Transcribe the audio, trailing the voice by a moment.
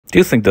Do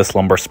you think this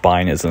lumbar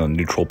spine is in a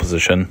neutral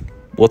position?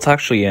 Well, it's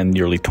actually in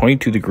nearly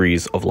 22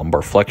 degrees of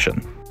lumbar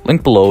flexion.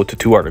 Link below to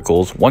 2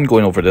 articles, one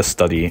going over this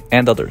study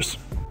and others.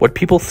 What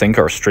people think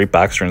are straight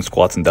backs during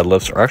squats and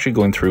deadlifts are actually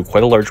going through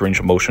quite a large range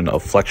of motion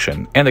of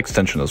flexion and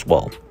extension as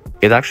well.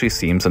 It actually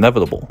seems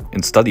inevitable.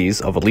 In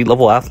studies of elite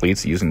level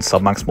athletes using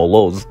submaximal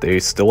loads, they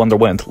still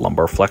underwent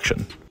lumbar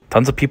flexion.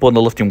 Tons of people in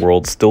the lifting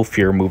world still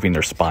fear moving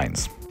their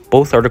spines.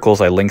 Both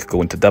articles I link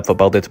go into depth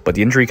about it, but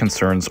the injury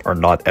concerns are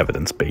not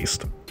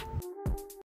evidence-based.